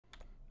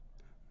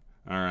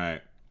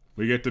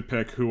We get to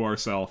pick who our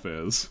self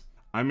is.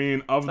 I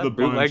mean, of the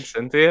Bootleg bunch...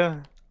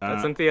 Cynthia?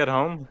 That's Cynthia at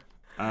home?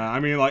 I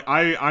mean, like,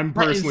 I'm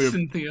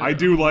personally... I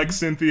do like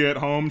Cynthia at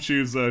home.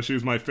 She's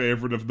my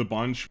favorite of the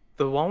bunch.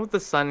 The one with the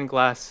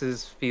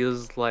sunglasses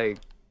feels like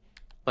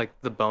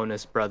the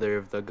bonus brother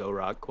of the Go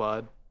Rock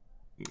Quad.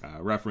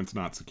 Reference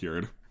not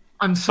secured.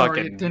 I'm sorry,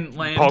 Fucking it didn't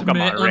land.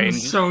 Pokemon I'm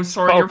so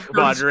sorry.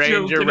 Pokemon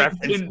Ranger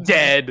reference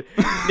dead.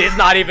 It's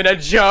not even a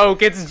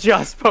joke. It's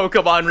just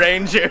Pokemon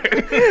Ranger.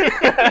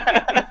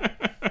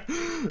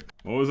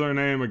 What was our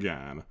name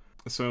again?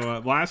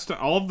 So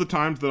all of the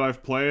times that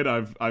I've played,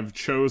 I've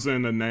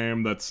chosen a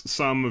name that's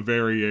some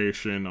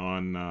variation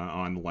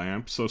on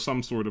lamp, so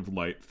some sort of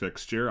light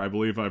fixture. I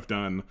believe I've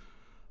done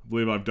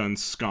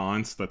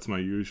sconce. That's my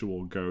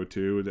usual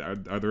go-to.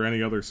 Are there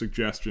any other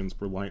suggestions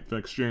for light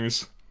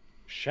fixtures?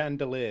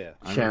 Chandelier.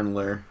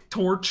 Chandelier.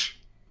 Torch.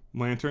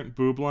 Lantern.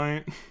 Boob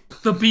light.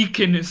 The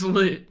beacon is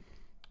lit.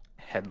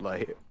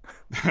 Headlight.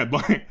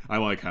 Headlight. I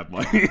like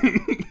headlight.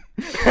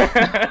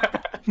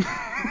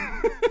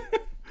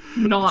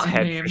 Not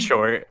head name. for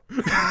short.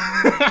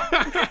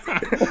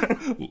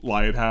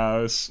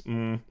 Lighthouse.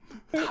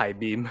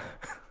 Highbeam.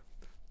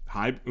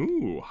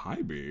 Highbeam.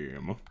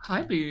 Highbeam.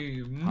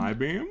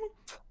 Highbeam?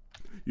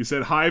 You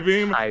said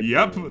Highbeam? Highbeam.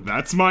 Yep,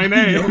 that's my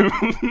name.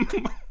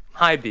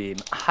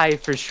 Highbeam. High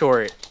for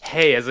short.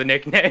 Hey as a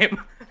nickname.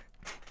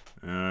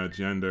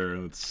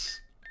 Gender,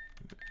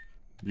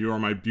 you are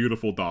my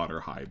beautiful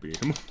daughter,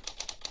 Highbeam.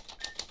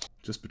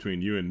 Just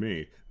between you and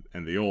me,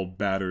 and the old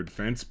battered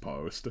fence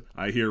post,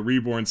 I hear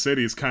Reborn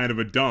City's kind of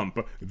a dump.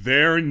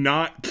 They're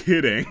not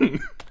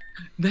kidding.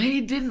 They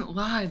didn't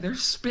lie. They're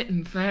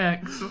spitting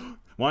facts.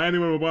 Why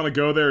anyone would want to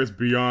go there is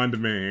beyond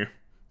me.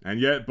 And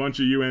yet, bunch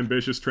of you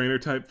ambitious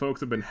trainer-type folks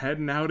have been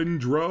heading out in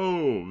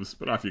droves.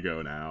 But off you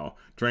go now.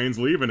 Train's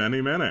leaving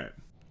any minute.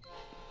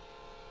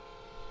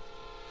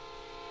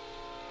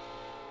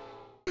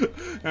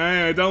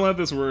 Anyway, don't let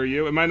this worry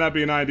you. It might not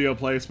be an ideal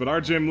place, but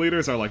our gym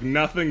leaders are like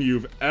nothing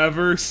you've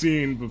ever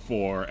seen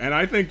before. And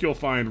I think you'll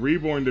find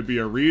Reborn to be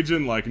a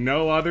region like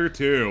no other,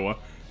 too.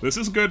 This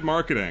is good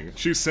marketing.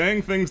 She's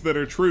saying things that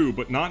are true,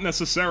 but not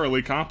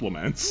necessarily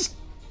compliments.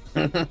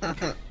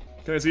 Can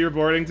I see your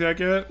boarding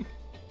ticket?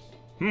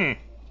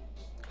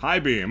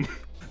 Highbeam.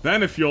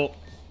 Then if you'll...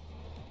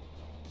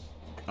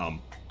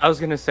 I was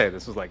gonna say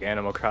this was like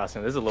Animal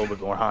Crossing. This is a little bit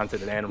more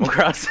haunted than Animal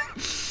Crossing.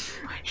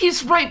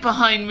 He's right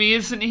behind me,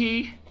 isn't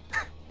he?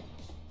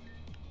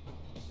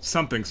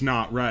 Something's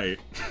not right.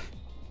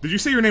 Did you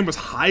say your name was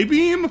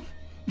Highbeam?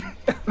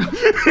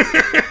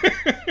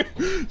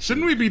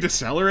 Shouldn't we be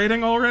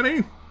decelerating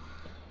already?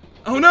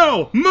 Oh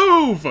no!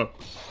 Move!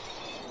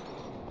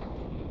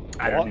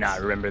 I do not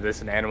remember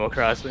this in Animal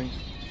Crossing.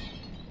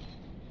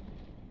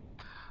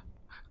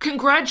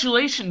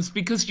 Congratulations,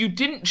 because you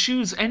didn't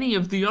choose any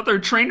of the other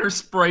trainer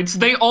sprites.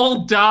 They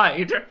all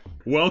died.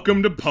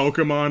 Welcome to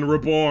Pokémon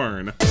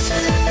Reborn.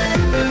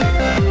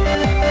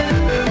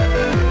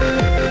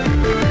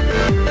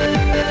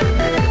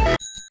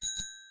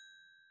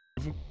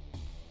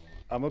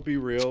 I'm gonna be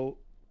real.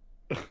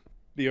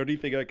 The only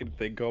thing I can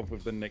think of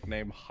with the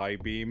nickname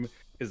Highbeam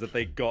is that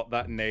they got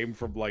that name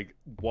from like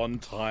one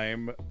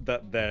time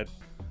that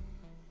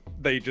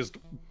they just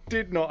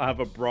did not have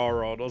a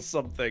bra on or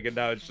something, and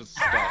now it's just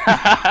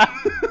stuck.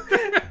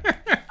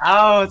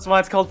 Oh, it's why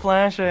it's called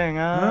flashing.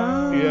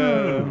 Oh.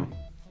 Yeah.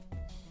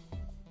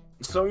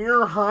 So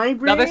you're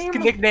Highbeam? Now this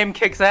nickname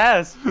kicks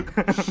ass.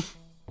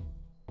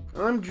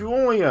 I'm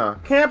Julia,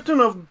 captain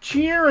of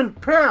cheer and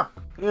pep,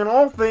 in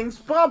all things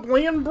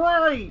bubbly and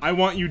bright. I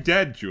want you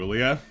dead,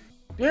 Julia.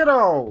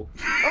 Ditto.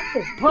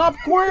 Oh, pop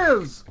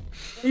quiz.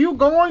 Are you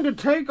going to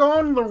take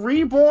on the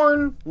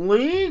Reborn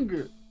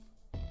League?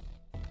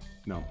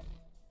 No.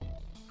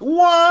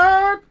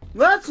 What?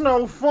 That's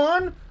no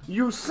fun.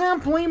 You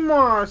simply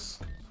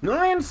must.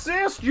 I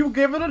insist you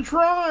give it a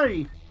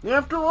try.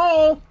 After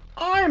all,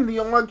 I'm the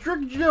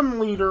electric gym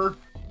leader.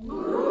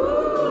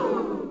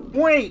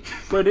 Wait,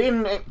 but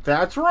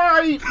that's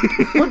right.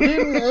 But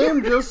didn't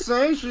AIM just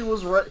say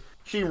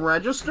she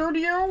registered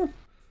you?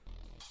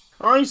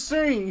 I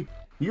see.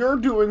 You're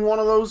doing one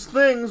of those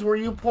things where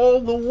you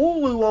pull the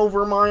wooloo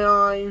over my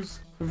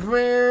eyes.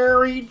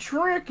 Very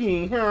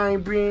tricky,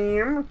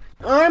 Highbeam.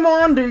 I'm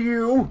on to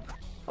you.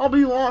 I'll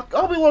be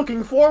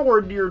looking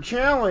forward to your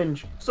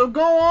challenge. So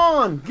go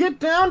on, get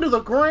down to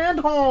the Grand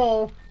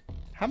Hall.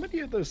 How many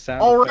of those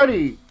sound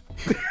Already.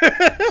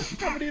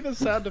 How many of the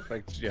sound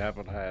effects do you have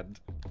on hand?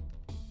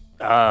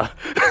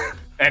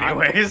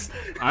 Anyways.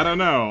 I don't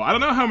know. I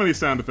don't know how many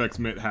sound effects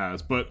Mitt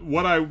has, but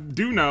what I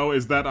do know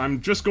is that I'm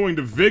just going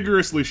to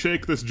vigorously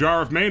shake this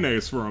jar of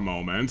mayonnaise for a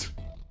moment.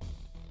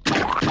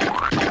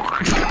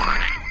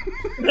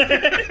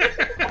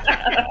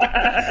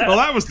 Well,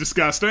 that was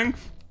disgusting.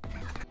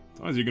 As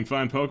long as you can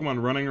find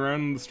Pokemon running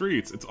around in the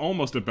streets, it's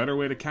almost a better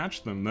way to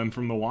catch them than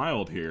from the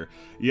wild here.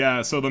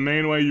 Yeah, so the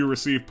main way you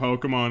receive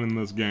Pokemon in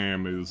this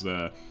game is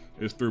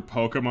through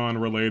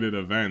Pokemon-related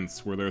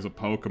events where there's a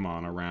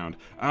Pokemon around.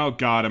 Oh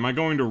god, am I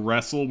going to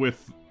wrestle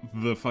with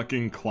the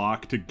fucking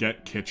clock to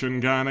get Kitchen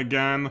Gun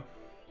again?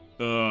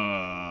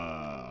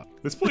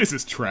 This place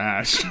is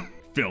trash.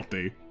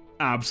 Filthy.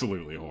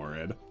 Absolutely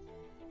horrid.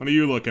 What are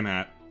you looking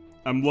at?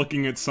 I'm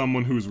looking at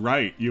someone who's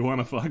right. You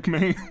wanna fuck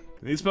me?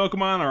 These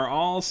Pokemon are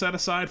all set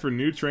aside for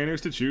new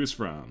trainers to choose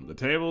from. The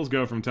tables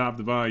go from top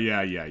to bottom.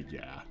 Yeah.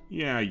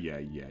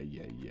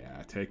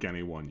 Take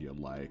anyone you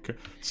like.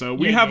 So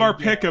we have our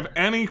pick of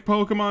any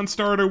Pokemon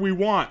starter we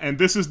want, and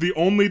this is the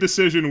only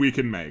decision we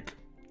can make.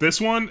 This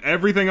one,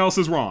 everything else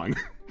is wrong.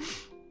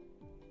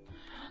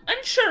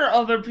 I'm sure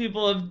other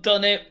people have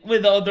done it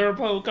with other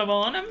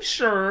Pokemon, I'm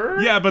sure.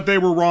 Yeah, but they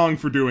were wrong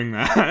for doing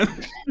that.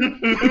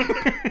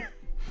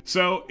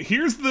 So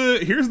here's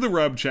the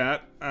rub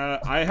chat.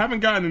 I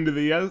haven't gotten into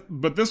the yet,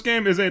 but this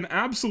game is an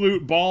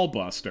absolute ball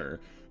buster.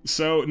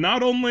 So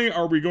not only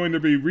are we going to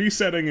be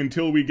resetting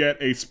until we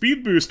get a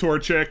speed boost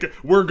Torchic,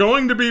 we're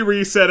going to be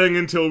resetting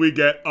until we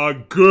get a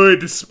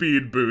good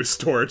speed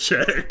boost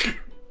Torchic.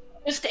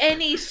 Just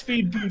any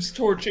speed boost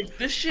Torchic.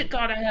 This shit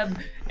gotta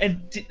have a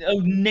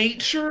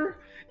nature.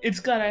 It's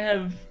gotta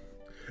have...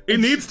 It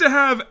needs to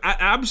have,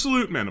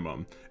 absolute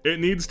minimum, it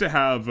needs to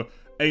have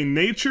a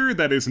nature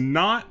that is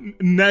not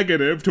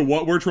negative to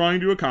what we're trying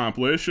to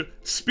accomplish,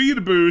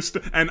 speed boost,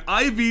 and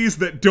IVs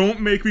that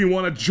don't make me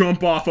want to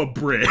jump off a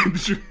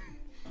bridge.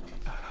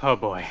 Oh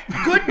boy.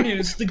 Good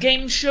news, the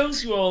game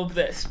shows you all of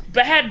this.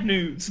 Bad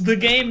news, the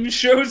game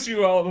shows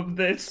you all of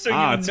this, so you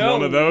know. It's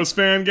one of those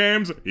fan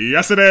games?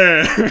 Yes, it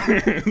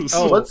is!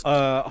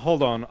 Oh,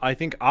 hold on. I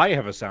think I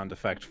have a sound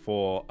effect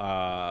for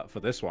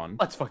this one.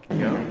 Let's fucking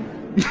go.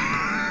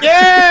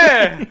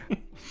 Yeah!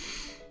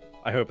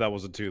 I hope that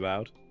wasn't too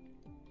loud.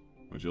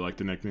 Would you like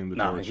to nickname the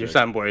No, your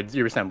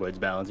soundboard's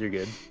balanced, you're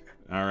good.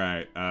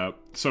 Alright,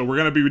 so we're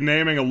gonna be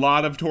naming a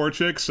lot of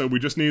Torchics, so we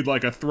just need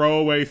like a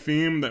throwaway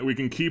theme that we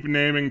can keep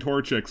naming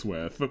Torchics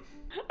with.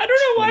 I don't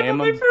know why, but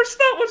my first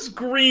thought was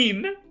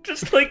green.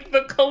 Just like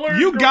the color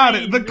You green. got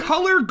it, the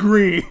color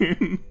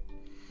green!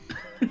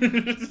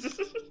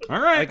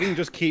 Alright. I can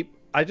just keep,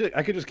 I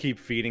could just keep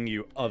feeding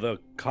you other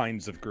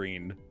kinds of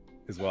green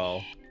as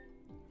well.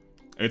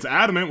 It's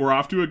Adamant, we're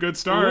off to a good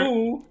start.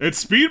 Ooh. It's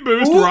Speed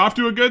Boost, we're off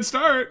to a good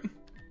start.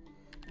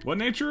 What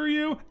nature are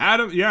you?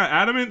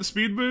 Adamant,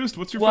 Speed Boost.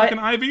 What's your fucking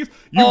IVs?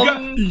 You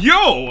got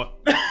yo,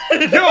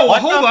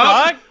 hold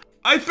up.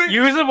 I think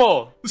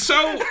usable.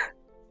 So,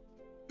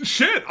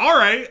 shit. All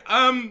right.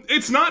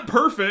 It's not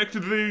perfect.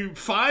 The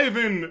 5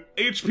 in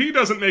HP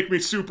doesn't make me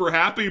super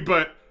happy,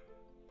 but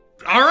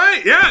all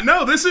right. Yeah.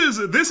 No. This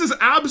is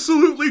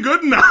absolutely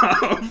good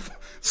enough.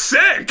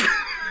 Sick.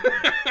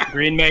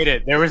 Green made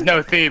it. There was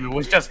no theme. It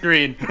was just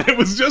green. It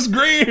was just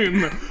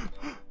green.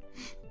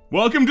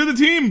 Welcome to the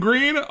team,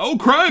 Green. Oh,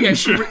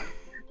 crunch! Yeah,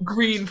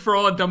 green for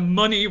all the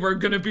money we're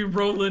gonna be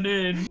rolling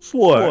in.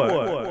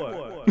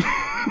 What?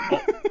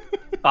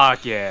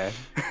 Fuck yeah.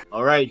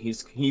 Alright,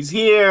 he's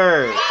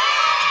here!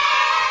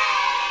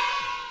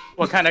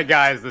 What kind of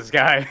guy is this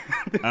guy?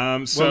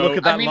 So well, look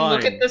at that line.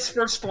 Look at this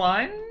first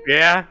line.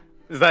 Yeah?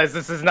 Is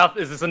this enough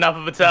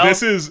of a tell?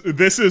 this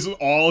is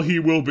all he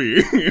will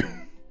be.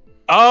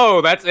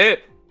 Oh, that's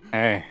it.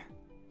 Hey,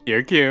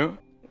 you're cute.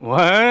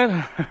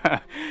 What?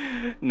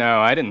 No,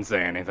 I didn't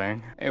say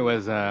anything. It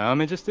was, I'm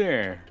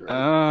interested.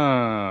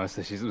 Oh,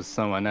 so she's with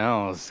someone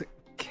else.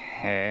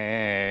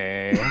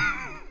 Okay.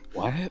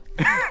 What?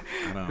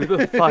 Who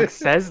the fuck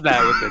says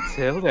that with the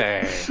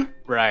tilde?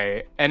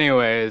 Right.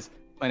 Anyways,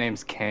 my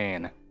name's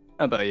Kane.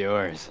 How about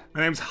yours?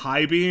 My name's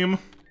Highbeam.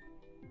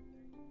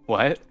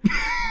 What?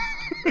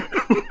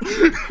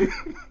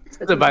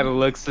 So by the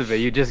looks of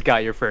it, you just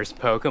got your first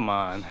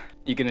Pokemon.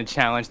 You gonna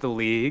challenge the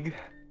league?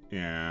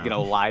 Yeah. You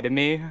gonna lie to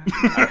me?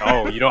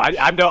 Oh, you know,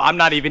 I'm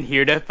not even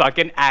here to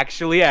fucking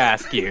actually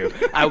ask you.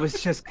 I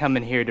was just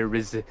coming here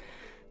to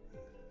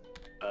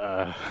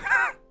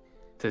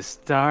to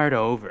start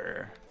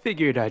over.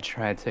 Figured I'd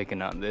try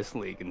taking on this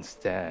league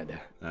instead.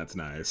 That's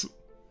nice.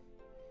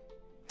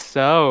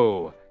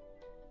 So,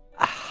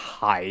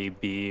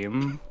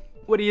 Highbeam,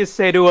 what do you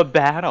say to a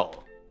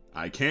battle?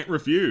 I can't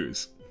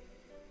refuse.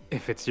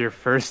 If it's your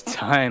first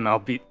time, I'll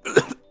be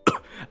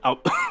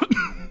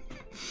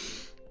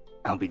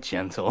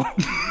gentle.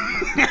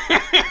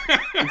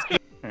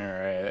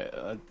 Alright,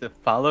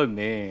 follow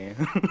me.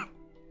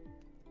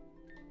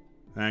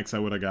 Thanks, I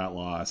would have got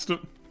lost.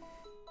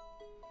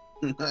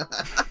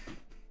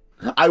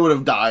 I would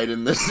have died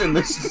in this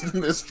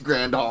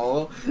grand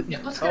hall.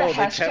 Yeah, let's get a the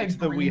hashtag text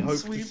that we green hope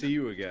sweep. to see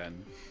you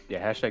again.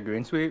 Yeah, hashtag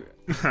green sweep.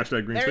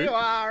 Hashtag green There sweep. you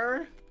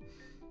are!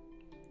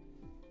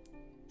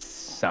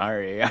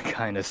 Sorry, I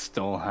kinda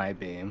stole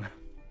Highbeam.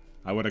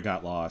 I would have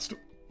got lost.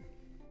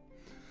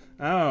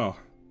 Oh.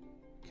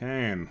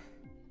 Kane.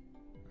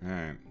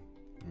 Alright.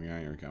 Yeah,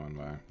 you're coming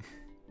by.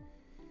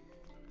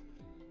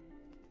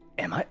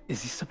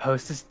 Is he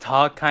supposed to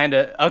talk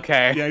kinda?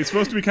 Okay. Yeah, he's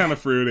supposed to be kind of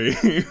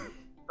fruity.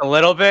 A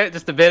little bit,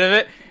 just a bit of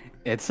it.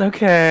 It's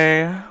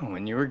okay.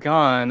 When you were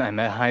gone, I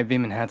met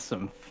Highbeam and had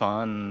some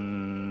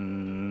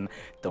fun.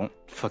 Don't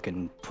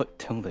fucking put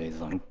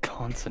tildes on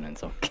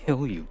consonants. I'll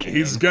kill you, kid.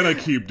 He's gonna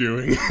keep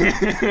doing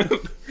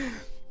it.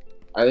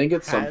 I think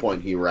at some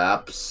point he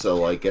raps, so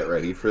like get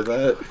ready for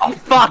that. Oh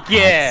fuck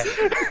yeah!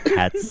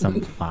 Had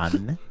some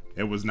fun.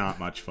 It was not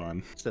much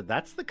fun. So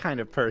that's the kind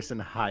of person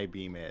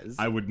Highbeam is.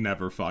 I would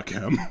never fuck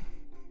him.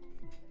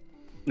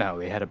 No,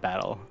 we had a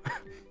battle.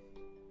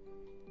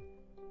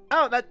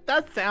 Oh, that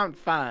does sound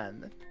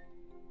fun.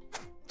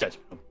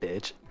 Judgmental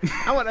bitch.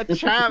 I want to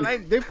try my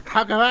new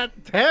Pokemon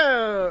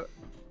too.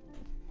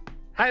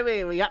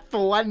 Highbeam, we got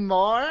one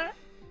more?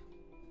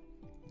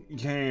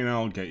 Kane,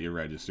 I'll get you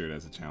registered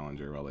as a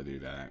challenger while I do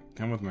that.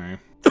 Come with me.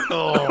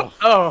 Oh,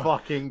 Oh.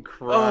 fucking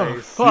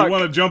Christ. Fuck. You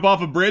want to jump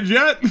off a bridge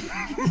yet?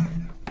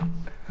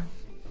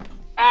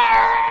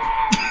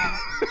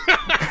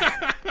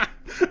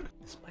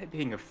 Despite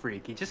being a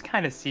freak, he just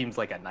kind of seems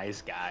like a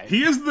nice guy.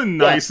 He is the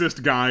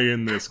nicest guy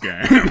in this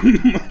game.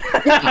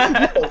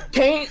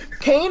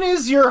 Kane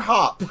is your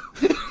hop.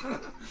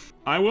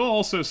 I will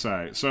also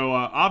say, so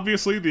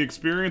obviously the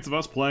experience of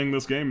us playing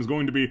this game is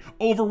going to be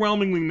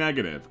overwhelmingly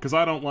negative, because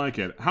I don't like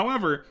it.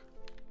 However,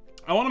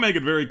 I want to make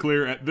it very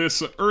clear at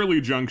this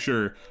early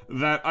juncture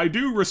that I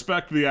do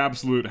respect the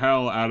absolute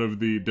hell out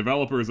of the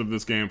developers of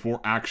this game for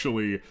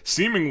actually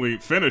seemingly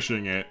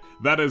finishing it.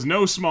 That is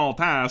no small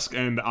task,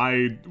 and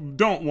I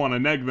don't want to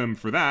neg them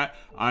for that.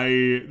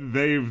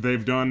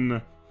 They've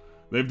done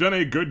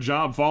a good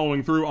job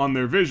following through on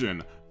their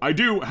vision. I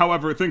do,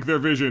 however, think their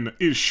vision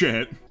is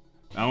shit.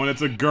 Oh, and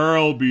it's a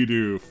girl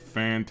Bidoof.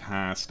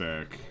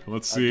 Fantastic.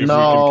 Let's see if we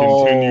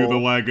can continue the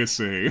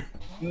legacy.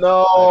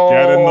 No.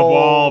 Get in the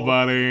ball,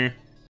 buddy.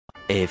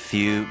 A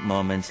few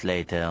moments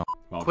later.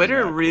 Welcome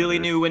Twitter back, really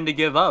Twitter. knew when to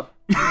give up.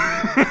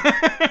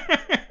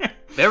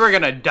 They were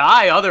gonna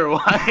die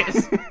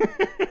otherwise.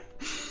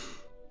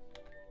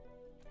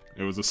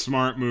 It was a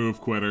smart move,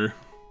 Quitter.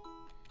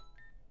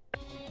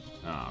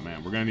 Aw,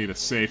 man, we're gonna need a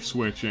safe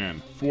switch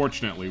in.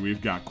 Fortunately,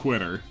 we've got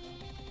Quitter.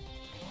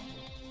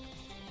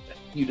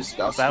 You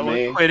disgust Is that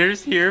me. what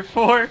Twitter's here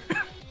for?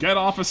 Get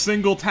off a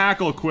single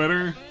tackle,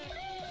 Quitter.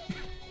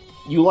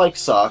 You like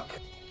suck.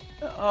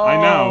 I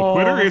know,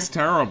 Quitter is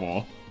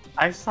terrible.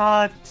 I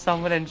saw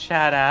someone in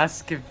chat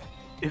ask if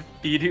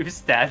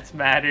Bidoof's stats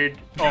mattered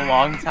a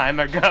long time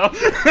ago.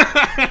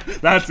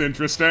 That's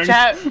interesting.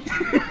 Chat,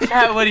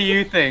 what do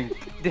you think?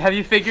 Have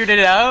you figured it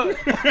out?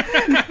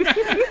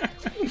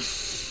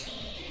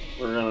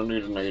 We're gonna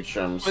need an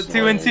HM slave. Put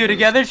two and two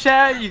together,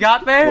 chat? You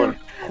got there?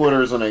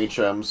 Quitter's an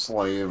HM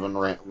slave, and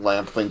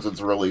Lamp thinks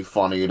it's really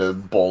funny to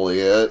bully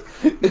it.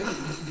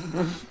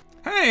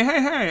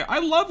 Hey, I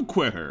love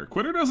Quitter.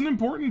 Quitter does an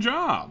important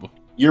job.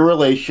 Your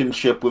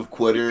relationship with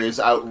Quitter is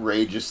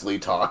outrageously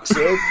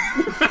toxic.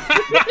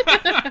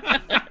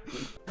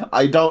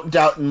 I don't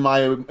doubt in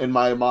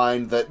my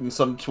mind that in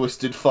some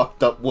twisted,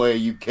 fucked up way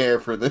you care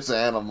for this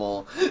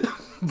animal,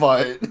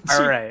 but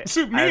Alright.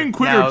 So me and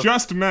Quitter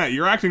just met.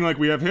 You're acting like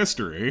we have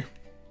history.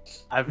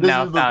 I've this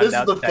now is found the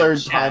out that third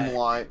chat-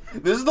 timeline.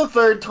 This is the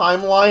third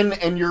timeline,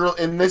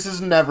 and this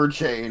has never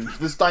changed.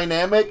 This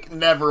dynamic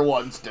never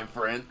once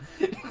different.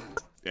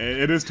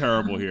 It is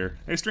terrible here.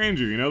 Hey,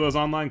 stranger, you know those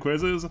online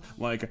quizzes?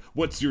 Like,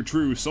 what's your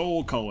true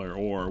soul color?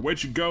 Or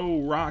which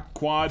Go Rock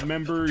Quad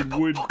member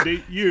would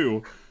date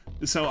you?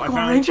 So I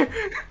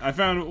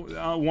found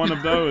one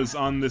of those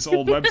on this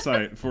old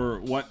website for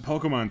what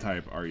Pokemon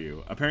type are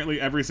you? Apparently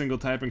every single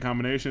type and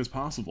combination is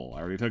possible.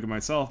 I already took it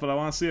myself, but I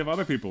want to see if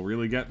other people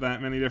really get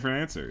that many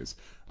different answers.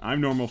 I'm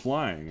normal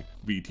flying,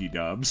 BT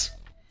dubs.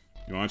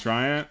 You want to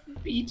try it?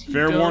 BT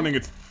Fair dub. warning,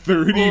 it's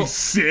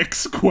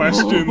 36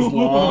 questions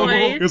long.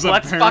 Because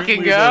Let's apparently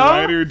fucking the go.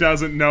 writer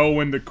doesn't know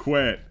when to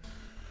quit.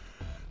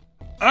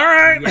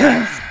 Alright!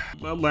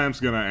 Lamp's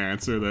gonna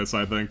answer this,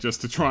 I think,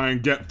 just to try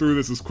and get through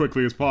this as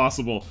quickly as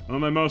possible. What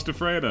am I most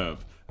afraid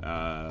of?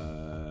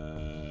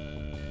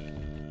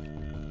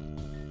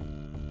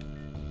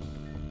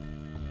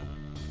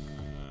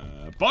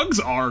 Bugs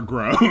are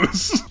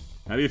gross.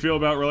 How do you feel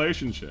about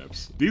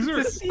relationships? These are...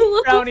 It's a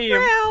sea brownie.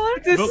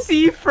 It's a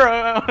sea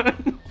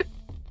frown.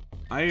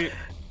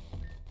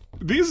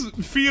 These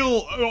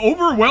feel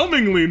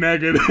overwhelmingly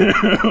negative.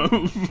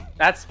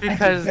 That's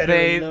because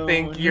they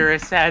think you're a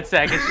sad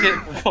sack of shit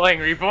for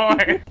playing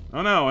Reborn.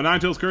 Oh no, a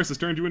Ninetales curse has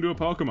turned you into a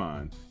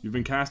Pokemon. You've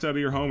been cast out of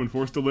your home and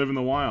forced to live in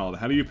the wild.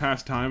 How do you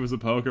pass time as a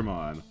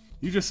Pokemon?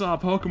 You just saw a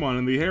Pokemon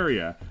in the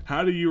area.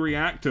 How do you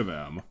react to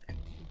them?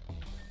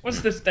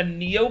 What's this, the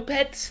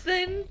Neopets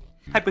thing?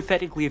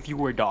 Hypothetically, if you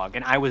were a dog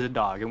and I was a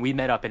dog and we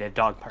met up in a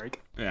dog park.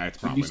 Yeah, it's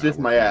probably You sniff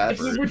not my ass. If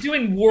we were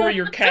doing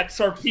Warrior Cats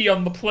RP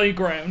on the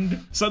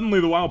playground. Suddenly,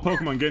 the wild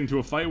Pokemon get into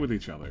a fight with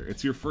each other.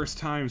 It's your first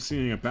time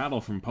seeing a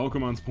battle from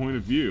Pokemon's point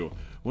of view.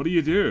 What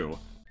do?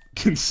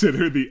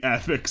 Consider the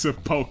ethics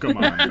of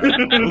Pokemon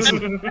battles.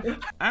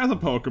 As a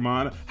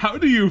Pokemon, how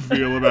do you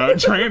feel about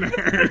trainers?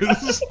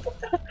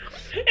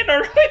 In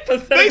our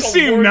hypothetical They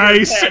seem Warrior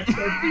nice. Cats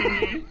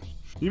RP.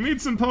 You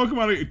meet some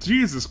Pokemon...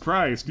 Jesus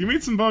Christ. You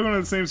meet some Pokemon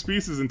of the same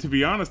species, and to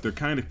be honest, they're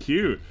kind of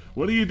cute.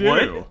 What do?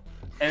 Would?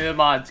 And the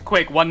mods,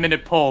 quick, 1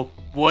 minute poll.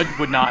 Would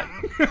not.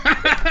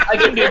 I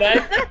can do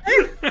that.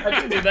 I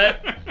can do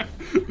that.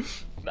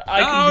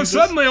 I can do this.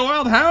 Suddenly a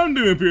wild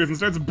Houndoom appears and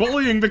starts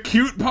bullying the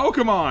cute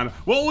Pokemon.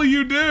 What will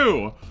you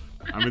do?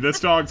 I mean, this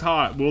dog's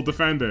hot. We'll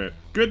defend it.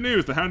 Good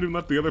news, the Houndoom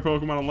left the other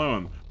Pokemon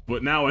alone.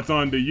 but now it's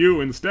on to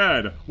you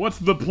instead. What's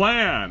the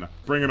plan?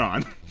 Bring it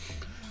on.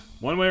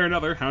 One way or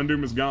another,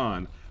 Houndoom is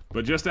gone.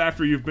 But just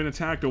after you've been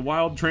attacked, a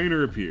wild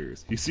trainer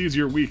appears. He sees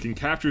you're weak and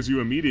captures you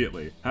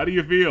immediately. How do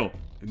you feel?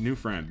 New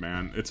friend,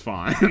 man. It's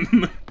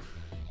fine.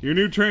 Your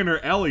new trainer,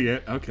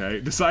 Elliot,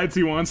 decides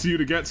he wants you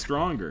to get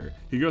stronger.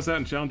 He goes out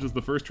and challenges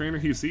the first trainer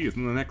he sees,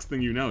 and the next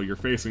thing you know, you're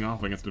facing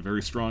off against a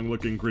very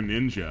strong-looking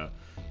Greninja.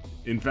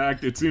 In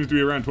fact, it seems to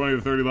be around 20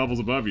 to 30 levels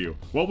above you.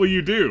 What will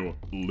you do?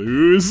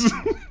 Lose?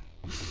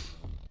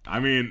 I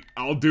mean,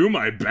 I'll do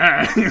my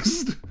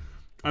best.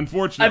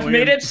 Unfortunately... I've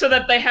made it so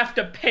that they have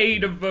to pay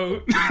to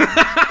vote.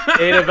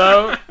 Pay to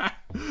vote?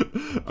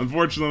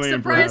 Unfortunately,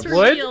 surprise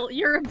reveal,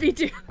 you're a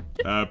B2.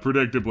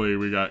 Predictably,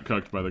 we got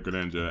cooked by the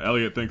Greninja.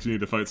 Elliot thinks you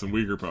need to fight some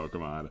weaker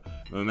Pokemon.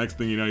 The next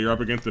thing you know, you're up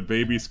against a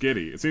baby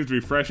Skitty. It seems to be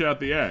fresh out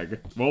the egg.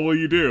 What will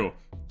you do?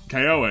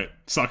 KO it.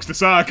 Sucks to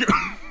suck.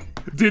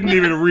 Didn't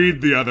even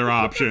read the other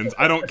options.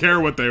 I don't care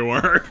what they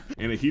were.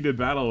 In a heated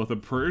battle with a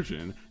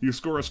Persian, you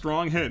score a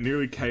strong hit,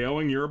 nearly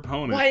KOing your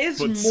opponent. Why is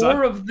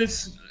more of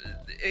this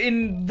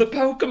in the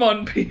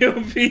Pokemon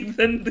POV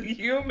than the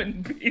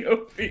human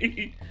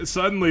POV?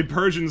 Suddenly,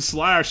 Persian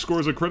Slash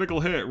scores a critical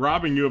hit,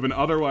 robbing you of an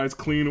otherwise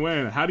clean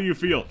win. How do you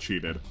feel?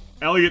 Cheated.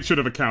 Elliot should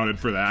have accounted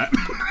for that.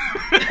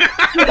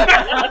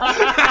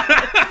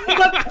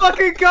 Let's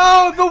fucking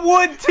go! The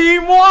Wood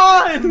team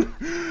won!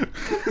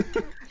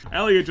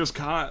 Elliot just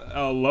caught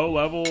a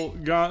low-level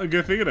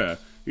Gothita.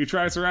 He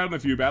tries her out in a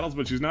few battles,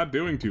 but she's not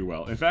doing too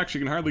well. In fact, she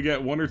can hardly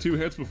get 1 or 2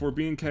 hits before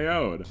being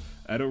KO'd.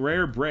 At a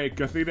rare break,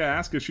 Gothita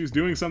asks if she's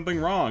doing something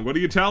wrong. What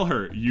do you tell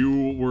her?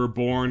 You were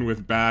born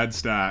with bad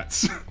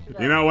stats.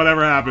 You know,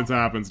 whatever happens,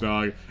 happens,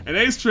 dog. An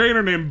ace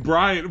trainer named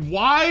Brian.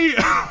 Why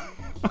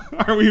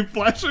are we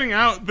fleshing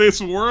out this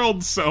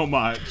world so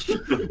much?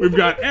 We've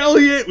got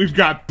Elliot, we've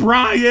got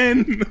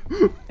Brian.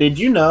 Did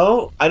you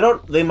know?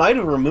 They might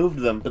have removed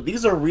them, but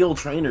these are real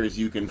trainers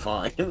you can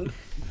find.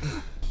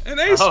 An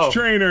ace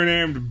trainer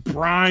named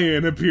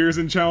Brian appears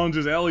and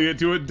challenges Elliot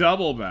to a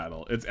double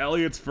battle. It's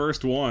Elliot's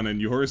first one,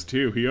 and yours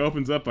too. He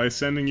opens up by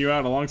sending you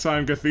out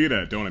alongside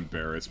Gothita. Don't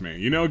embarrass me.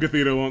 You know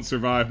Gothita won't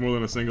survive more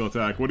than a single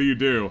attack. What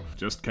do?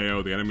 Just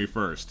KO the enemy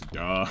first.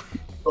 Duh.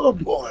 Oh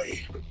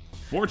boy.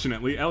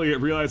 Fortunately, Elliot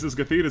realizes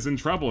Gothita's in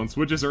trouble and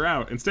switches her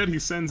out. Instead, he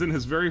sends in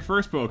his very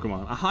first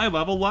Pokemon, a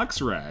high-level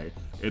Luxray.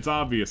 It's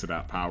obvious it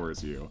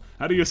outpowers you.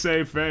 How do you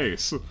save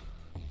face?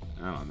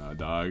 I don't know,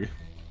 dog.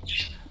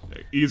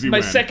 Easy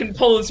My win. second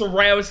poll is a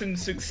rousing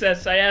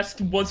success. I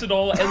asked, was it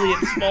all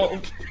Elliot's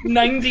fault?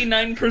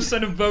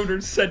 99% of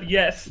voters said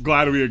yes.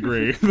 Glad we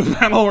agree. The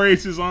battle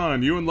races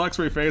on. You and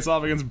Luxray face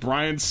off against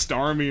Brian,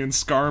 Starmie, and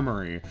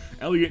Skarmory.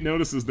 Elliot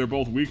notices they're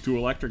both weak to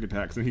electric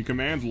attacks, and he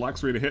commands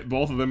Luxray to hit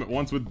both of them at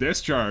once with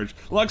Discharge.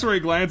 Luxray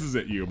glances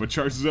at you, but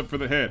charges up for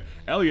the hit.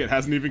 Elliot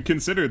hasn't even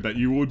considered that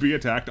you would be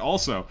attacked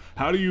also.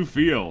 How do you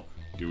feel?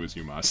 Do as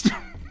you must.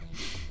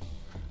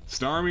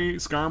 Starmie,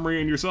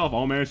 Skarmory, and yourself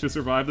all manage to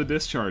survive the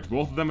discharge.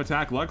 Both of them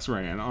attack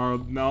Luxray, and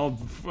now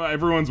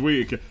everyone's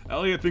weak.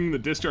 Elliot, thinking the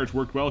discharge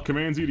worked well,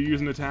 commands you to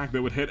use an attack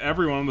that would hit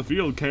everyone on the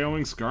field,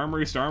 KOing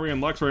Skarmory, Starmie,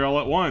 and Luxray all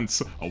at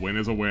once. A win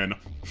is a win.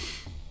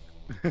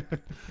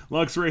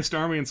 Luxray,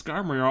 Starmie, and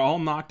Skarmory are all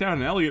knocked out,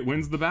 and Elliot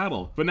wins the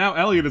battle. But now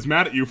Elliot is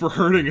mad at you for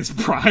hurting his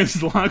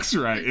prized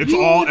Luxray. It's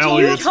all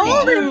Elliot's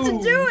fault. You told him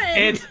to do it!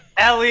 It's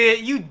Elliot,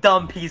 you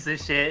dumb piece of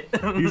shit.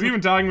 He's even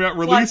talking about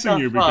releasing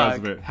you because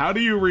of it. How do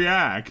you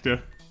react?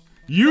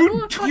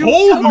 You told me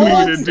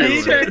to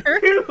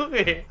do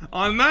it!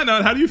 On that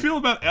note, how do you feel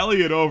about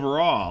Elliot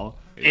overall?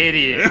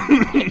 Idiot.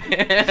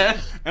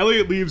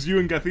 Elliot leaves you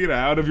and Gothita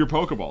out of your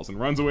Pokeballs and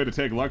runs away to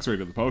take Luxray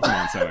to the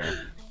Pokemon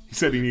Center. He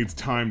said he needs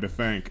time to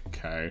think,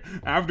 okay.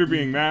 After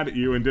being mad at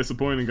you and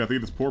disappointing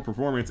Gothita's poor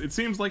performance, it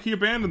seems like he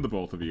abandoned the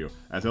both of you.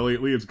 As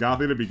Elliot leaves,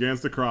 Gothita begins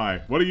to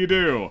cry. What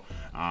do?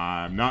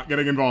 I'm not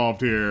getting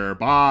involved here.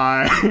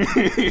 Bye.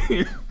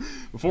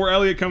 Before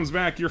Elliot comes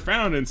back, you're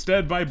found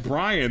instead by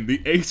Brian,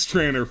 the ace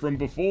trainer from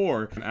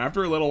before. And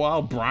after a little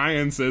while,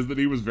 Brian says that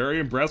he was very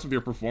impressed with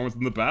your performance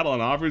in the battle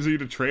and offers you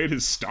to trade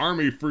his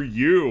Starmie for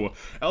you.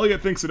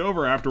 Elliot thinks it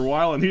over after a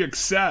while and he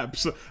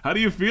accepts. How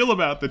do you feel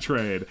about the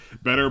trade?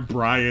 Better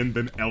Brian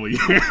than Elliot.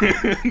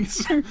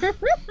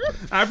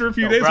 After a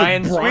few days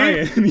with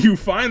Brian, you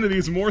find that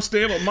he's more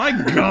stable. My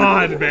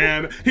god,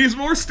 man. He's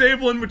more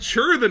stable and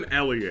mature than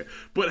Elliot,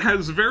 but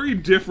has very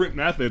different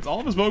methods.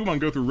 All of his Pokemon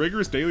go through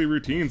rigorous daily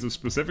routines of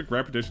specific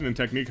repetition and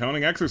technique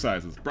honing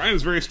exercises. Brian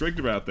is very strict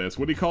about this,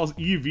 what he calls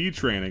EV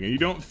training, and you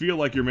don't feel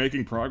like you're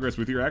making progress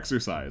with your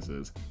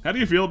exercises. How do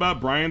you feel about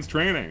Brian's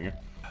training?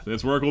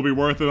 This work will be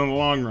worth it in the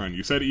long run.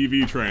 You said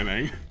EV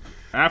training.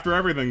 After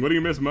everything, what do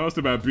you miss most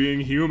about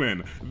being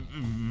human?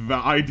 The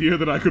idea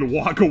that I could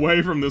walk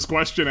away from this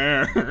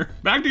questionnaire.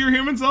 Back to your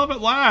human self at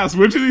last.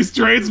 Which of these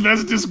traits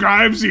best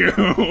describes you?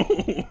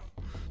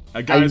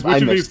 Guys,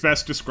 which of these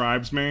best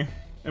describes me?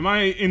 Am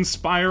I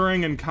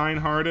inspiring and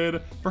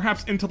kind-hearted?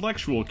 Perhaps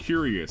intellectual,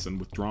 curious, and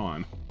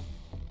withdrawn?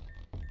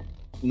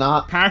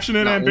 Not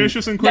passionate,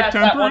 ambitious, and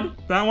quick-tempered?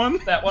 That one?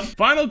 That one.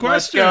 Final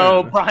question!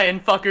 Let's go, Brian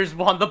fuckers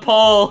won the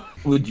poll!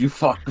 Would you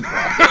fuck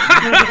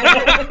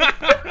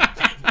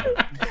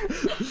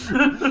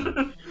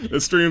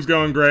This stream's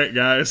going great,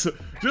 guys.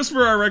 Just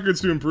for our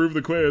records to improve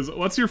the quiz,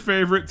 what's your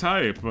favorite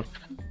type?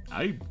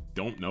 I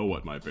don't know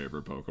what my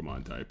favorite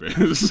Pokemon type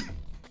is.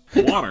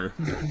 Water.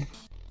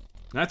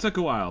 That took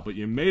a while, but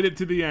you made it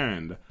to the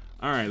end.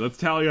 Alright, let's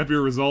tally up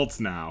your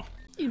results now.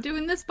 You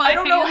doing this by I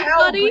don't know hand, how,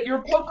 buddy? but your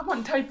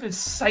Pokemon type is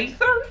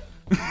Scyther?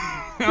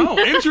 Oh,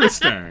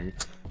 interesting.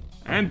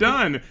 And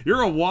done.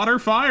 You're a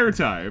water-fire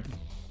type.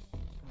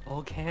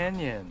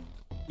 Volcanion.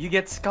 You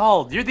get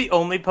Scald. You're the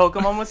only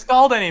Pokemon with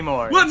Scald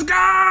anymore. Let's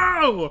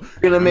go!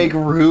 Gonna make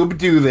Roob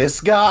do this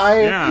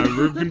guy? Yeah,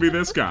 Roob can be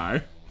this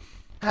guy.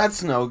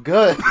 That's no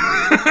good.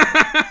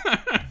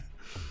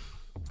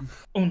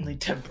 Only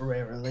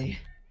temporarily.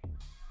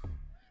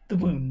 The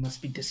wound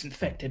must be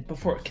disinfected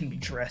before it can be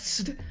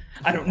dressed.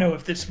 I don't know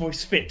if this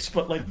voice fits,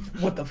 but like,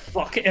 what the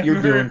fuck ever.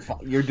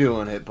 You're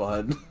doing it,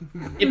 bud.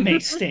 It may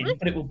sting,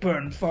 but it will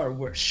burn far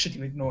worse should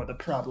you ignore the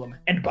problem.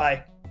 And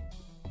by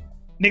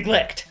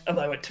neglect,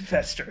 allow it to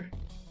fester.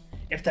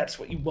 If that's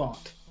what you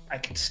want, I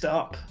can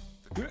stop.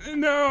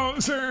 No,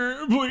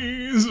 sir,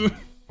 please.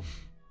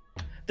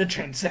 The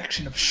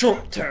transaction of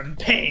short-term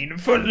pain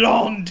for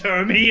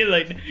long-term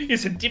healing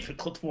is a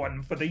difficult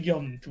one for the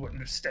young to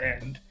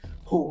understand.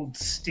 Hold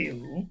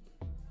still.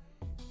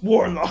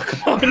 Warlock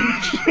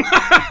Punch.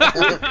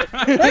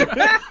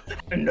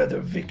 Another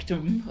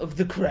victim of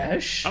the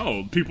crash.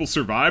 Oh, people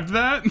survived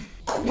that?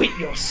 Quit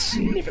your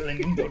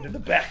sniveling and go to the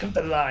back of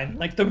the line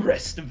like the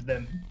rest of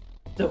them.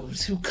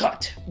 Those who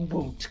cut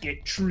won't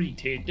get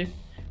treated.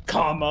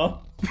 Comma.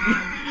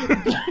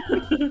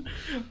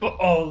 But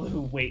all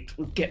who wait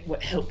will get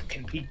what help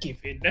can be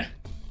given.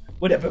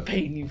 Whatever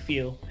pain you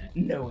feel,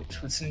 know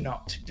it was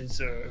not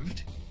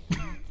deserved.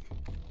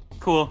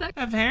 Cool.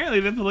 Apparently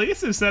the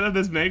police have set up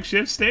this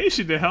makeshift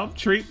station to help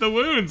treat the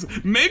wounds.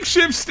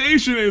 Makeshift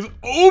station is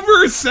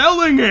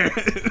overselling it!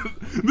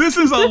 This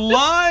is a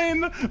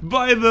line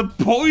by the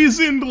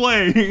Poisoned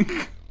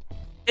Lake.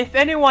 If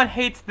anyone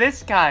hates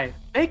this guy,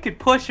 they could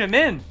push him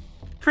in.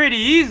 Pretty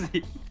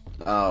easy.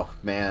 Oh,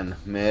 man,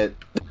 Mitt.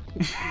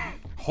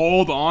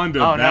 Hold on to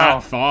Oh, that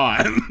no.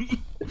 thought.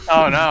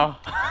 Oh no.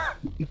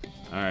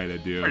 Alright, I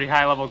do. Pretty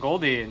high level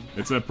Goldeen.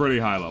 It's a pretty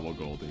high level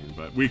Goldeen,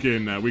 but we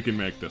can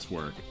make this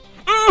work.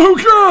 Oh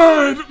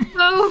god!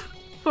 Oh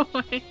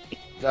boy.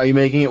 Are you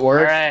making it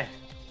work? Alright.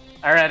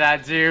 Alright,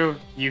 Adu.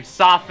 You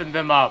softened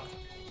them up.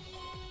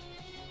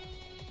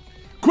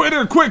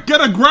 Quitter, quick,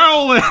 get a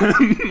growl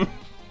in!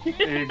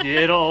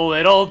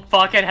 It'll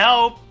fucking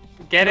help.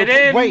 Get it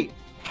in. Wait,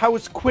 how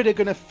is Quitter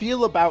gonna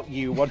feel about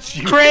you once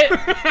you... Crit!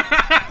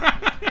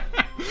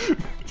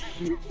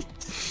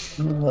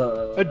 Adu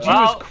Well-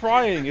 is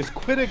crying. Is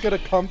Quitter gonna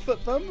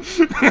comfort them?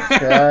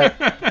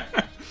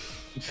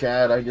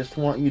 Chad, I just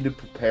want you to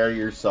prepare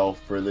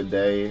yourself for the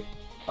day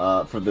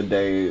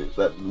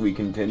that we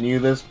continue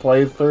this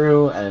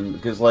playthrough, and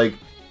because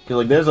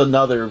there's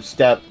another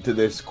step to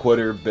this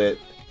Quitter bit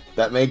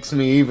that makes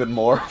me even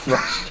more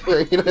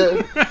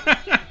frustrated.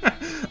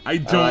 I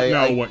don't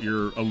know what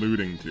you're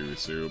alluding to,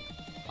 Soup.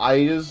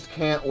 I just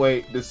can't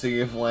wait to see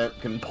if Lamp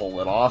can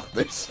pull it off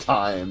this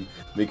time,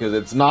 because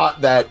it's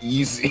not that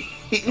easy.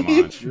 Come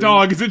on.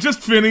 Dog, is it just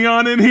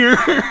Finneon in here?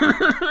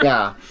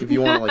 Yeah, if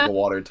you want like a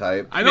water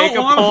type. I don't Make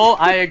a want poll.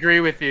 I agree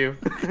with you.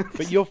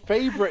 But your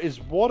favorite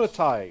is water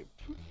type.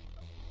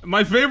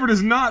 My favorite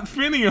is not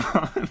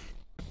Finneon.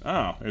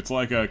 Oh, it's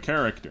like a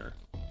character.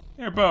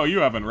 Here, Bo, you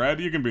haven't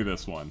read. You can be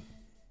this one.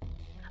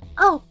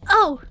 Oh,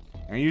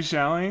 Are you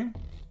Shelly?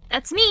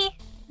 that's me.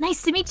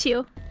 Nice to meet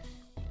you.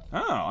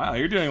 Oh, wow,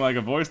 you're doing like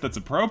a voice that's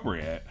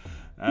appropriate.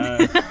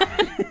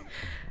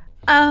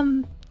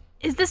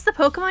 Is this the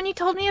Pokemon you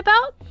told me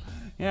about?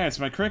 Yeah, it's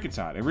my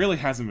Cricketot. It really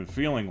hasn't been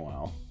feeling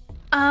well.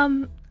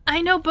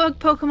 I know bug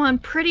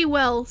Pokemon pretty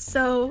well,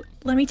 so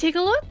let me take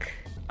a look.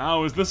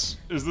 Oh, is this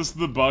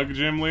the bug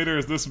gym leader?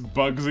 Is this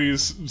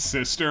Bugsy's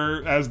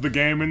sister, as the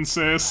game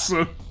insists?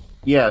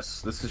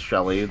 Yes, this is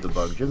Shelly, the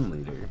bug gym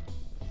leader.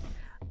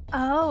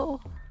 Oh.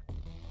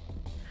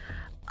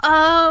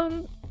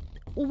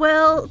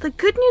 Well, the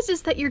good news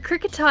is that your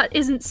Cricketot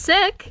isn't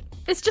sick.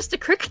 It's just a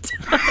Cricketot.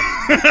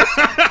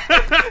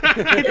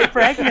 It's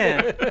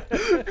pregnant.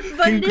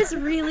 But it is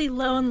really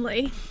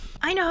lonely.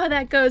 I know how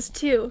that goes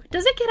too.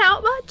 Does it get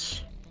out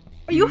much?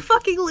 Are you a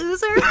fucking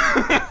loser?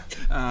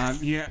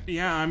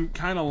 Yeah, I'm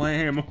kind of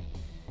lame.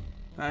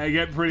 I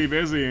get pretty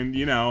busy, and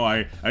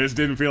I just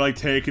didn't feel like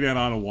taking it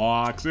on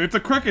walks. It's a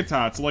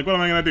Cricketot, so like, what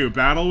am I gonna do?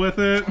 Battle with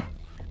it?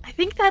 I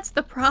think that's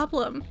the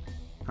problem.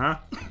 Huh?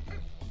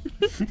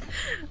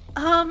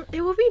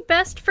 It would be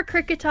best for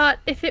Cricketot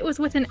if it was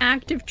with an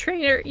active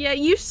trainer. Yeah,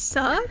 you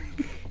suck.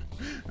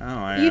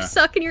 Oh, You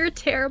suck and you're a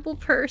terrible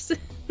person.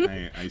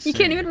 I You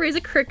can't even raise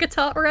a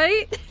Cricketot,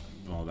 right?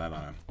 Well,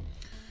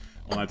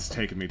 that's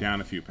taken me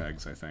down a few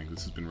pegs, I think.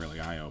 This has been really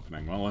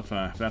eye-opening. Well, if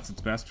that's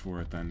what's best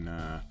for it, then,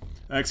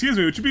 excuse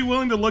me, would you be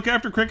willing to look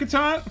after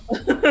Cricketot?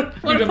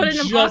 Want to put it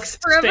in a box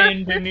forever?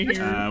 Standing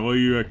here. Will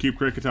you keep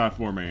Cricketot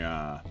for me?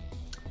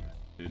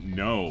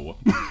 No.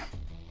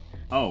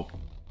 Oh.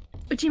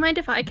 Would you mind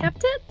if I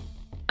kept it?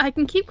 I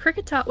can keep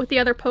Cricketot with the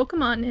other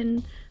Pokemon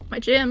in my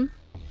gym.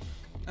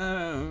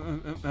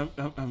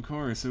 Of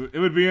course. It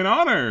would be an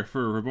honor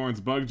for Reborn's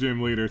bug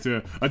gym leader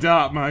to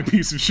adopt my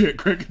piece of shit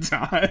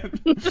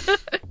Cricketot.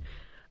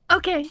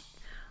 Okay.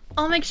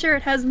 I'll make sure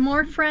it has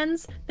more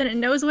friends than it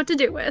knows what to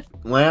do with.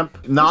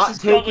 Lamp, not This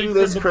is probably taking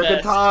this for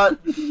the best.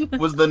 Cricketot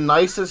was the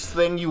nicest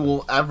thing you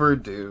will ever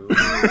do.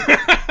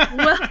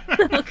 Well,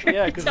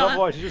 Yeah, because Cricketot.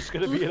 otherwise you're just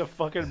gonna be in a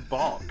fucking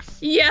box.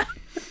 Yeah.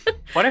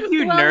 What if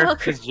you Well,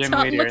 nerfed his gym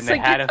Cricketot leader looks and they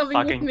like had you're a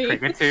coming with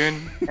fucking me.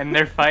 Cricketoon in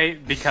their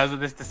fight because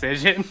of this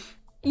decision?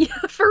 Yeah,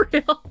 for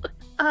real.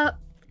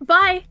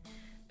 Bye.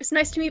 It's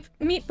nice to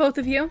meet both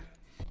of you.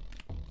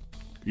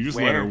 You just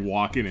let her Where?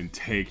 walk in and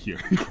take your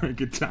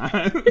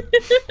Cricketot.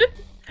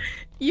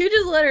 You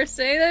just let her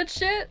say that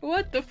shit?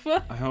 What the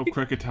fuck? I hope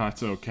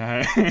Cricketot's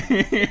okay.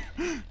 I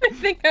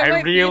think I I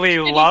might be a really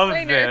shitty love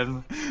trainer.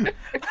 them.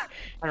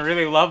 I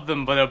really love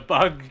them, but a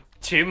bug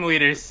gym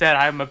leader said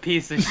I'm a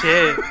piece of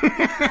shit.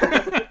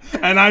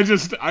 And I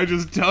just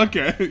took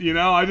it, you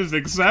know? I just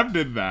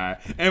accepted that.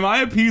 Am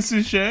I a piece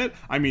of shit?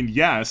 I mean,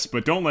 yes,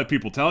 but don't let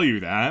people tell you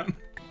that.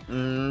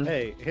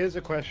 Hey, here's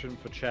a question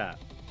for chat.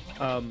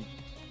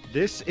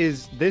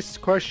 This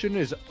question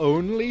is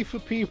only for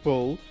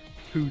people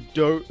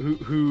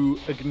who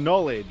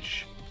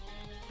acknowledge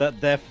that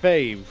their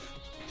fave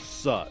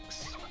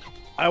sucks.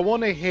 I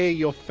want to hear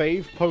your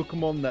fave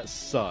Pokemon that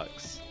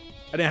sucks.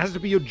 And it has to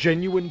be your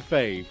genuine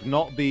fave,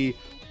 not the,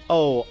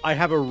 oh, I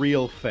have a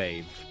real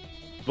fave,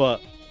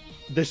 but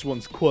this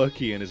one's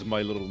quirky and is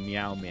my little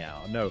meow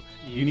meow. No,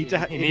 you need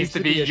to It needs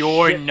to be a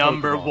your shit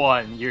number Pokemon.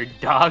 one. Your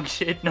dog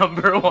shit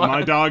number one.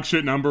 My dog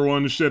shit number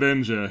one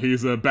Shedinja.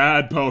 He's a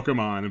bad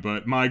Pokemon,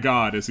 but my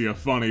god, is he a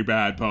funny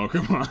bad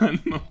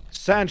Pokemon.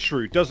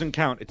 Sandshrew doesn't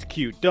count, it's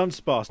cute.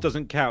 Dunsparce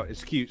doesn't count,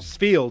 it's cute.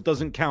 Spheal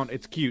doesn't count,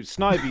 it's cute.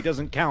 Snivy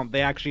doesn't count,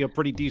 they actually are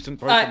pretty decent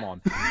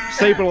Pokemon.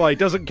 Sableye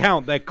doesn't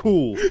count, they're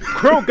cool.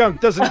 Krogunk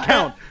doesn't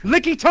count,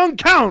 Licky Tongue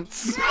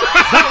counts! There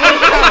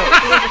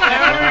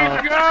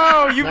we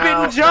go! You've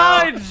been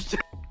judged!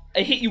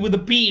 I hit you with a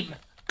beam.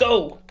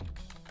 Go.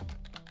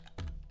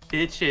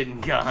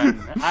 Bitchin' gun.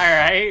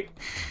 Alright.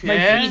 My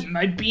Yeah? beam.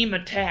 My beam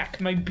attack.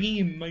 My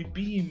beam. My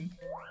beam.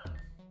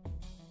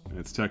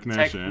 It's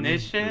Technician.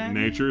 Technician?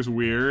 Nature's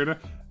weird.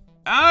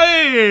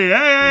 Hey!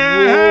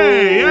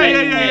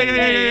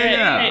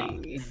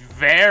 Hey!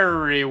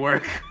 Very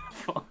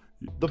workable.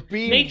 The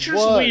beam Nature's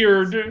works.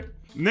 weird.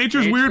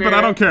 Nature's weird, but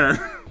I don't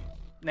care.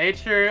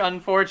 Nature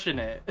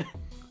unfortunate.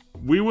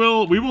 We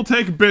will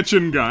take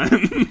bitchin'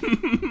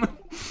 gun.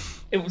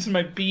 It was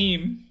my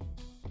beam.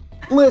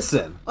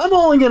 Listen, I'm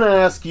only gonna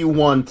ask you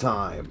one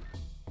time.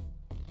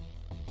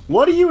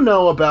 What do you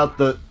know about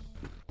the...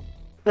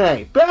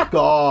 Hey, back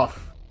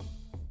off!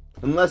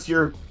 Unless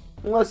you're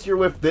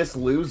with this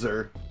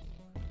loser.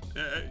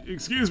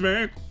 Excuse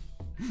me.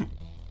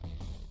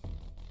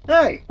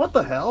 Hey, what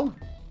the hell?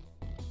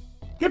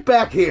 Get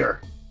back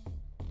here!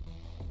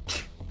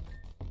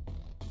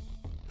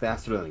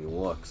 Faster than he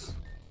looks.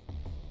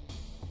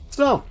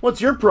 So,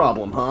 what's your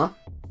problem, huh?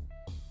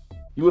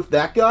 You with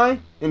that guy?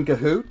 In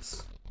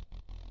cahoots?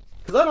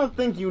 Because I don't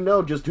think you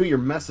know just who you're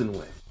messing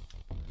with.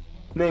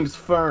 Name's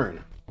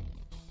Fern.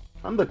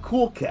 I'm the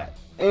cool cat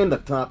and the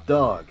top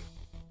dog.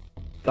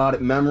 Got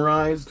it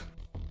memorized?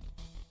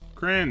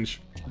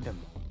 Cringe.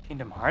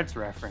 Kingdom Hearts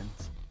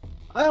reference.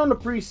 I don't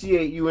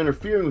appreciate you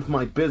interfering with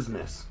my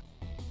business.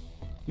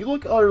 You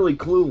look utterly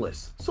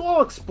clueless, so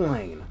I'll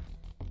explain.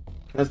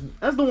 As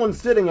the one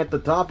sitting at the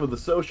top of the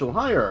social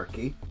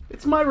hierarchy,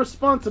 it's my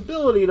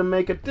responsibility to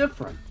make a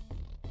difference.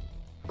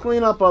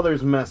 Clean up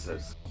others'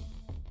 messes.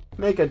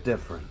 Make a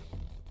difference.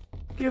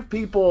 Give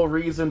people a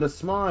reason to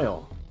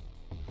smile.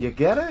 You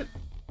get it?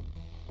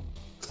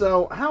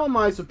 So, how am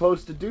I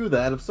supposed to do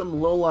that if some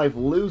lowlife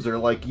loser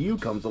like you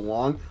comes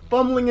along,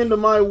 bumbling into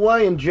my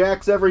way and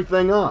jacks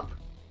everything up?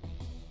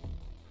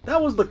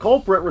 That was the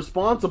culprit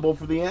responsible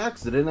for the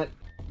accident at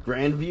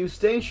Grandview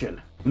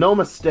Station. No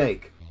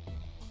mistake.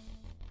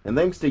 And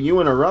thanks to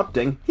you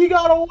interrupting, he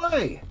got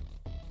away!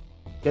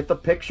 Get the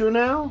picture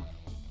now?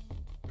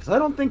 Because I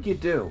don't think you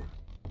do.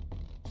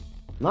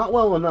 Not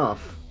well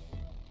enough.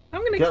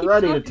 I'm gonna Get keep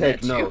ready to talking take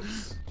at you.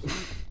 notes.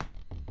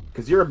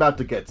 Because you're about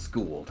to get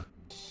schooled.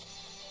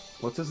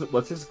 What's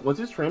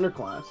his trainer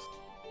class?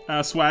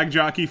 Swag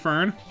Jockey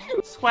Fern.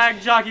 Swag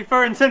Jockey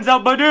Fern sends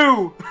out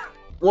Badoo!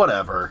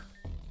 Whatever.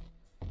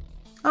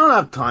 I don't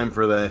have time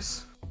for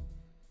this.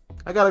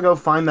 I gotta go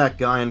find that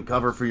guy and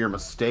cover for your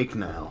mistake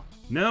now.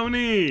 No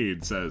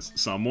need, says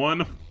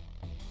someone.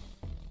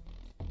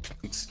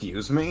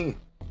 Excuse me?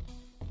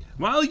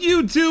 While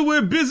you two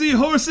were busy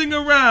horsing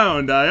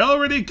around, I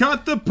already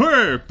caught the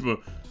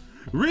perp.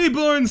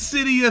 Reborn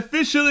City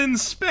Official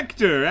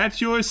Inspector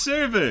at your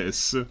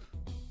service.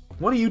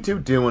 What are you two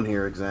doing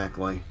here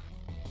exactly?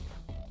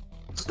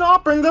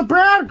 Stopping the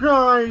bad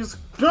guys!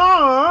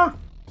 Duh!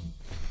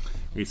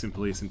 Recent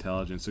police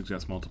intelligence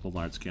suggests multiple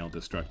large-scale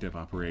destructive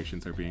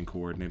operations are being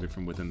coordinated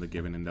from within the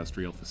given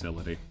industrial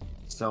facility.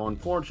 So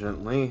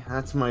unfortunately,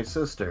 that's my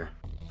sister,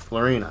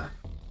 Florina.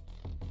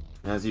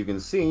 As you can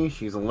see,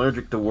 she's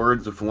allergic to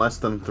words with less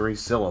than 3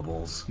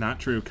 syllables. Not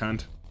true,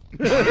 cunt.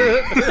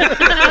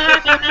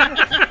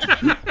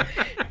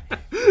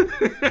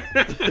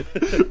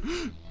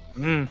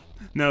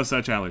 No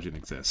such allergen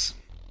exists.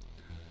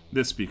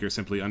 This speaker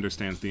simply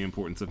understands the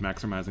importance of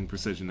maximizing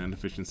precision and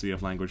efficiency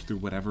of language through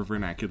whatever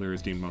vernacular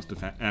is deemed most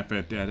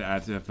effective.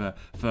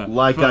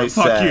 Like I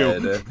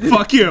said.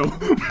 Fuck you!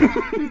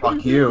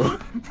 Fuck you.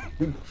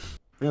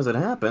 As it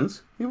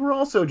happens, we were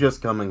also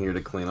just coming here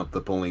to clean up the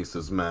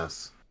police's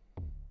mess.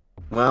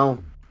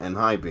 Well, and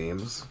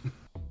Highbeam's.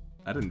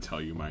 I didn't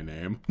tell you my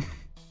name.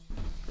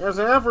 As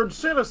average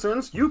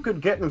citizens, you could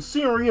get in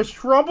serious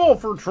trouble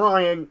for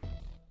trying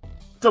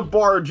to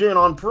barge in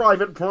on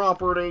private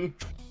property.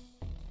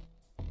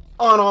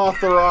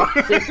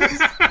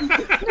 Unauthorized.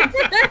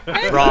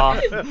 Raw.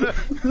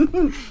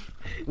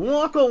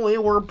 Luckily,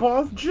 we're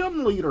both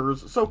gym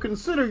leaders, so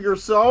consider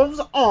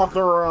yourselves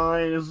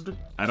authorized.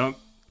 I don't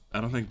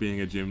think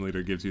being a gym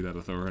leader gives you that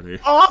authority.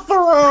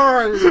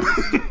 Authorized!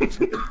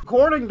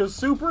 According to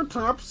super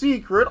top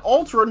secret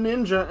ultra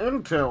ninja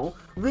intel,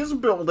 this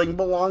building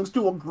belongs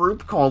to a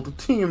group called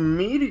Team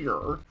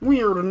Meteor.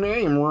 Weird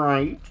name,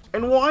 right?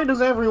 And why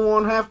does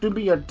everyone have to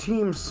be a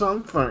team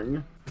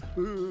something?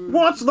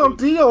 What's the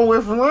deal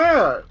with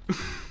that?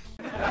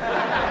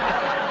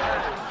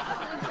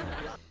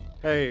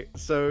 Hey,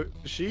 so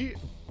she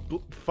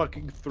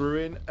fucking threw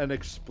in an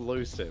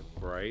explosive,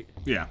 right?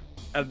 Yeah.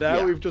 And now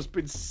Yeah. we've just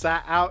been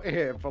sat out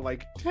here for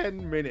like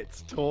 10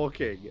 minutes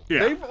talking. Yeah.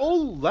 They've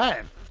all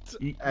left.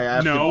 I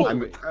have No.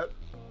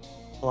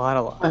 A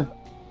lot.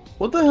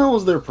 What the hell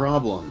is their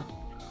problem?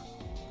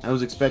 I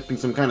was expecting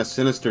some kind of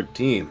sinister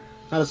team,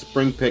 not a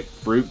spring-picked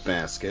fruit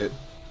basket.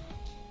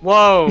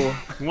 Whoa.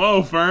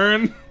 Whoa,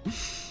 Fern!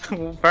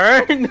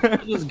 Burn.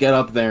 Just get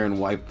up there and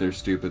wipe their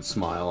stupid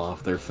smile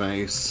off their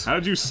face.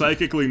 How'd you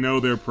psychically know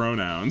their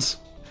pronouns?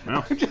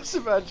 Well, I'm just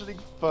imagining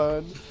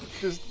Fern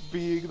just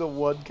being the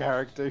one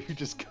character who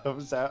just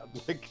comes out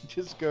and like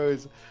just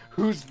goes,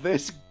 "Who's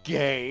this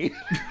gay?"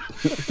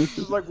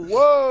 Just like,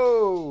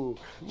 whoa,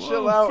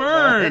 chill out,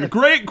 Fern! man."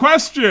 Great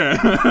question!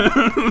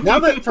 Now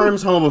that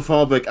Fern's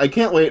homophobic, I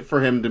can't wait for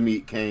him to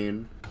meet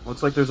Kane.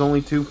 Looks like there's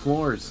only 2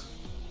 floors.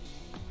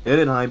 Hit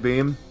it,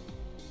 Highbeam.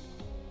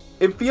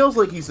 It feels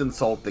like he's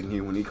insulting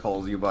you when he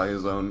calls you by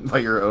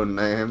your own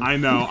name. I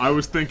know, I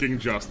was thinking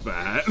just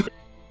that.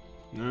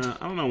 I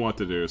don't know what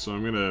to do, so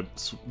I'm gonna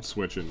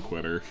switch in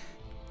Quitter.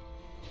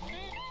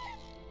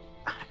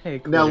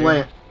 Hey, Now,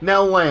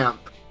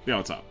 Lamp. Yeah,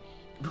 what's up?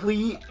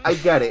 Please, I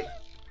get it.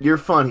 You're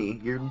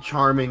funny, you're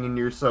charming, and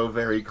you're so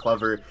very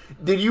clever.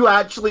 Did you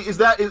actually, is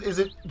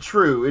it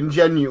true and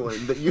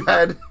genuine that you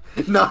had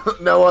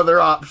no other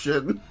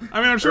option?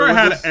 I mean, I'm sure Or I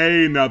had was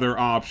this- another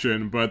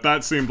option, but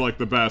that seemed like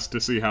the best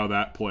to see how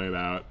that played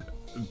out.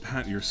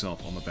 Pat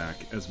yourself on the back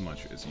as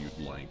much as you'd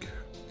like.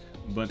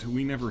 But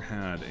we never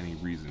had any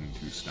reason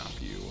to stop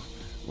you.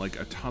 Like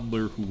a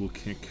toddler who will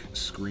kick,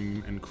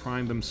 scream, and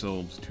cry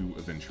themselves to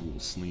eventual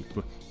sleep,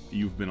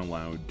 you've been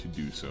allowed to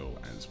do so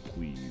as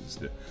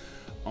pleased.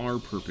 Our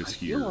purpose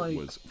here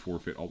was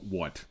forfeit all—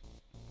 What?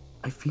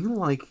 I feel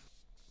like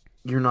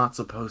you're not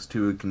supposed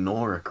to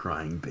ignore a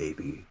crying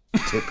baby,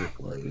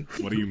 typically.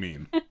 What do you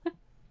mean?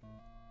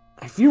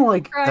 I feel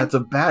like Right. that's a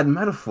bad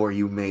metaphor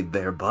you made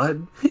there,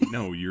 bud.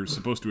 No, you're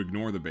supposed to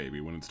ignore the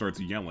baby. When it starts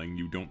yelling,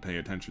 you don't pay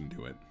attention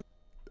to it.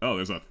 Oh,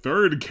 there's a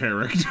third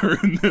character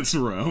in this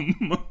room.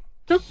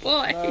 Oh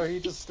boy. No, he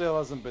just still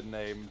hasn't been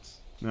named.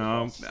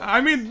 No,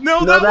 I mean, no,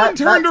 No, that that- one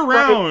turned that's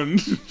around.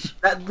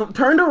 That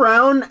turned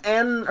around,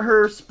 and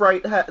her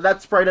sprite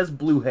that sprite has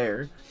blue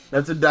hair.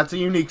 That's a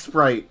unique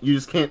sprite. You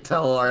just can't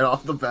tell right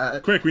off the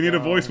bat. Quick, we need a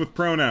voice with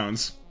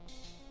pronouns.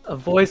 A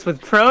voice with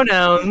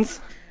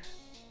pronouns.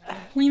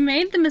 We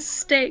made the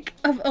mistake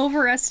of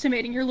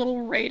overestimating your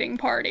little raiding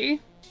party.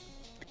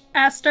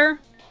 Aster,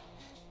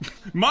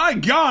 My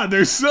God,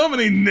 there's so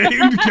many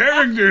named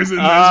characters in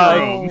this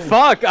room.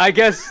 Fuck, I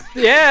guess,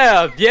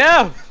 yeah,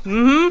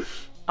 mm-hmm.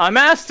 I'm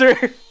Master.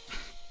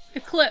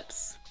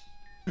 Eclipse,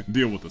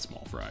 Deal with the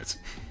small fries.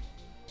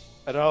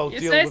 And I'll You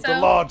deal say with so. the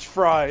large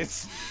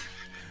fries.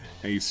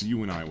 Ace,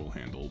 you and I will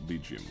handle the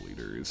gym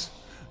leaders.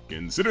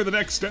 Consider the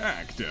next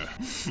act.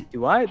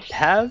 Do I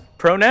have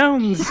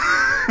pronouns?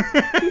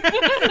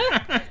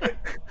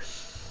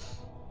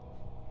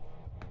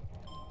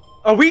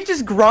 Are we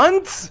just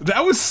grunts?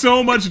 That was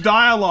so much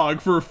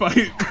dialogue for a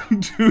fight.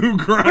 2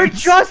 grunts. We're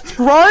just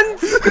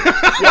grunts?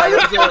 Why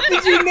the fuck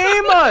did you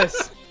name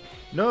us?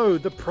 No,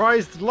 the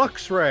prized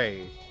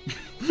Luxray.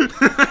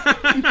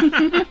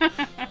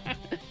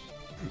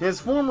 As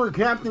former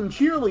captain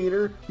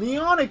cheerleader, the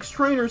Onyx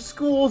Trainer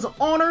School's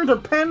honor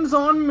depends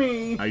on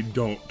me. I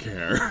don't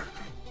care.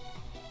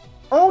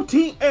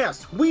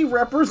 OTS, we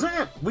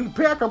represent. We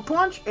pack a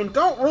punch and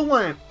don't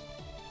relent.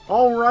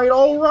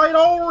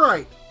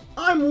 Alright.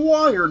 I'm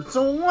wired,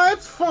 so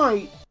let's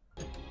fight.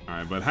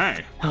 Alright, but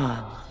hey,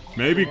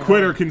 maybe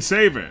Quitter can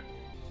save it.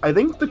 I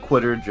think the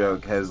quitter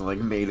joke has,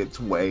 made its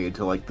way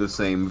to, the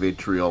same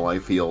vitriol I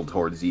feel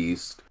towards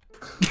yeast.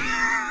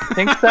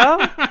 Think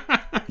so?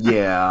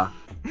 Yeah.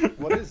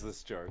 What is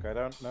this joke? I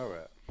don't know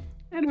it.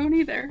 I don't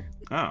either.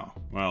 Oh,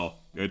 well,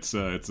 it's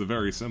a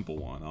very simple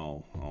one.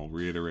 I'll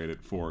reiterate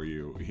it for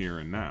you here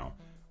and now.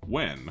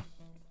 When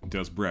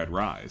does bread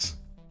rise?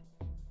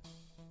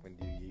 When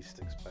do yeast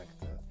explode?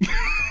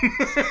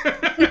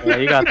 Yeah,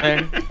 you got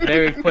there.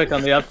 Very quick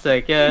on the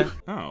uptake, yeah.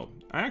 Oh,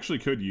 I actually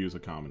could use a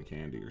common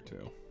candy or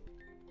two.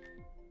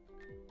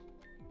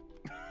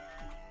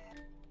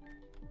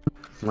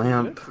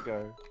 Lamp.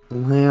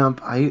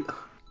 Lamp,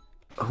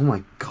 oh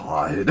my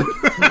god.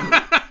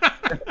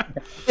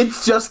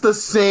 It's just the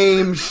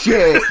same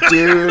shit,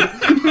 dude.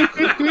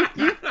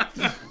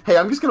 Hey,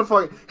 I'm just gonna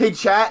fucking... Hey,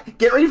 chat,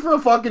 get ready for a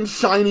fucking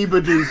shiny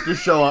Bidoof to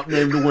show up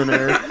named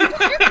winner.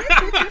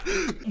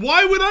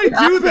 Why would I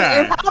do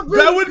that?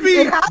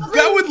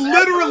 That would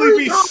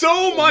literally be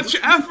so much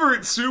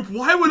effort, Soup.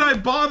 Why would I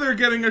bother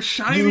getting a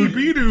shiny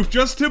Bidoof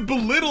just to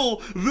belittle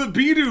the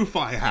Bidoof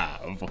I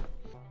have?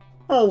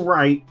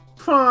 Alright,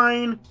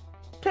 fine.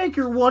 Take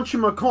your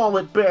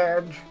whatchamacallit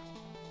badge.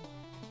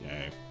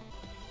 Yay.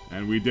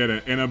 And we did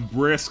it. In a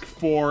brisk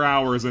 4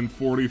 hours and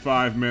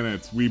 45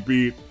 minutes, we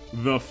beat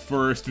the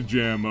first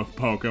gym of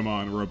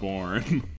Pokémon Reborn.